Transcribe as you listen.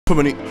Too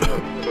many.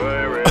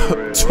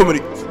 Too many.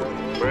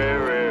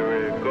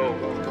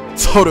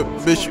 Told her,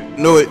 bitch, you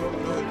knew it.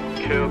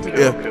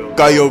 Yeah,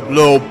 got your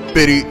little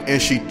bitty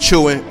and she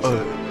chewing.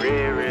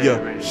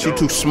 Yeah, she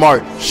too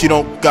smart. She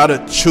don't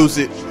gotta choose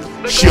it.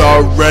 She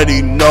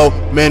already know,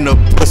 man, the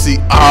pussy,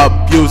 I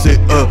abuse it.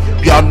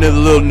 Y'all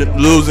niggas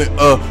losing.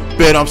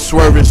 Bet I'm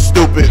swerving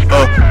stupid.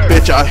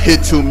 Bitch, I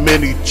hit too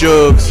many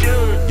jugs.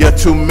 Yeah,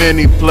 too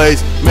many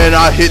plays. Man,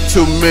 I hit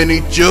too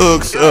many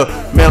jugs.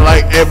 Man,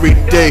 like every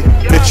day.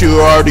 Bitch, you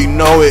already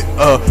know it.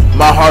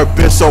 My heart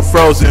been so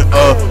frozen.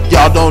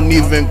 Y'all don't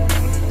even.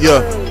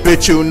 Yeah,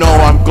 bitch, you know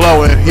I'm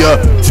glowing. Yeah,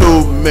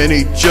 too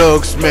many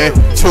jugs, man.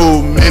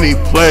 Too many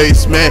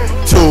plays, man.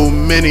 Too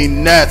many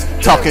gnats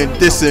talking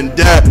this and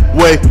that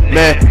way,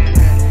 man.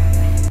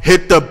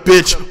 Hit the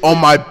bitch on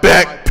my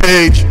back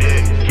page.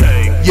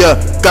 Yeah,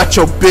 got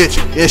your bitch,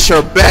 it's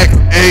your back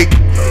ache.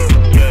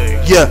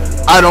 Yeah,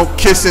 I don't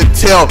kiss and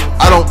tell,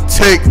 I don't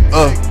take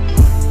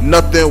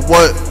nothing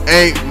what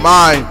ain't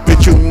mine.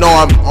 Bitch, you know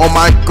I'm on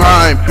my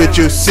grind. Bitch,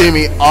 you see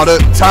me all the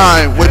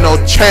time with no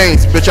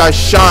chains. Bitch, I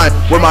shine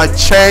with my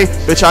chain.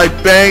 Bitch, I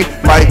bang,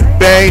 my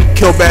bang,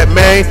 kill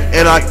Batman.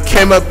 And I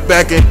came up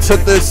back and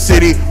took the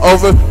city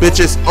over. Bitch,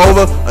 it's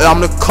over. I'm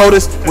the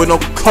coldest with no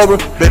cover.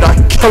 Bitch, I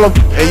kill him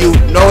and you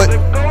know it.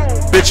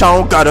 Bitch, I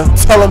don't gotta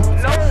tell him.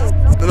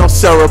 No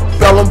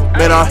cerebellum,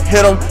 man, I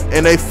hit them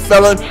and they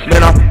felon.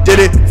 Man, I did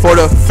it for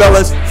the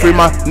fellas. Free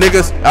my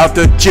niggas out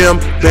the gym.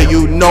 Then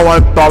you know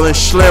I'm ballin'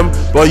 slim.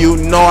 Boy, you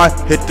know I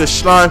hit the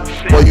slime.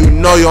 Boy, you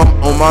know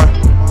I'm on my.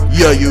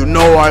 Yeah, you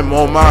know I'm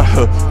on my.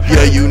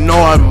 Yeah, you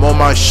know I'm on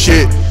my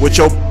shit with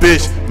your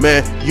bitch,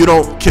 man. You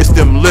don't kiss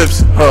them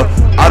lips,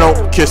 I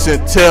don't kiss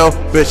and tell,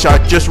 bitch. I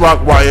just rock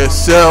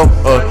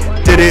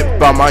YSL. Did it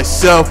by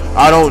myself.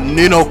 I don't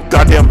need no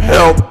goddamn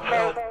help.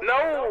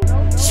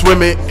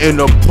 Swimming in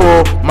the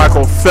pool,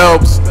 Michael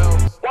Phelps.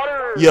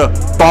 Yeah,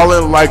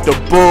 ballin' like the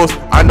Bulls.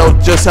 I know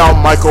just how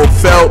Michael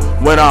felt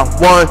when I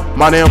won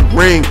my damn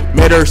ring.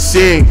 Made her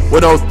sing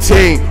with no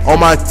team on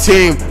my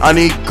team. I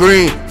need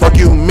green, fuck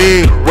you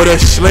mean, with a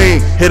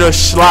sling. Hit a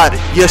slot,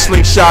 yeah,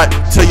 slingshot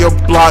to your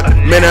block.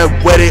 Man, I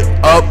wet it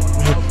up.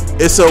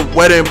 It's a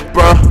wedding,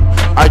 bruh.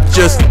 I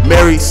just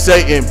married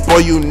Satan. Boy,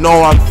 you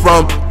know I'm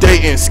from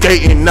Dayton.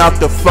 Skating out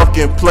the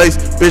fucking place.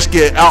 Bitch,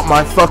 get out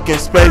my fucking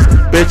space.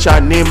 Bitch,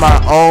 I need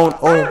my own.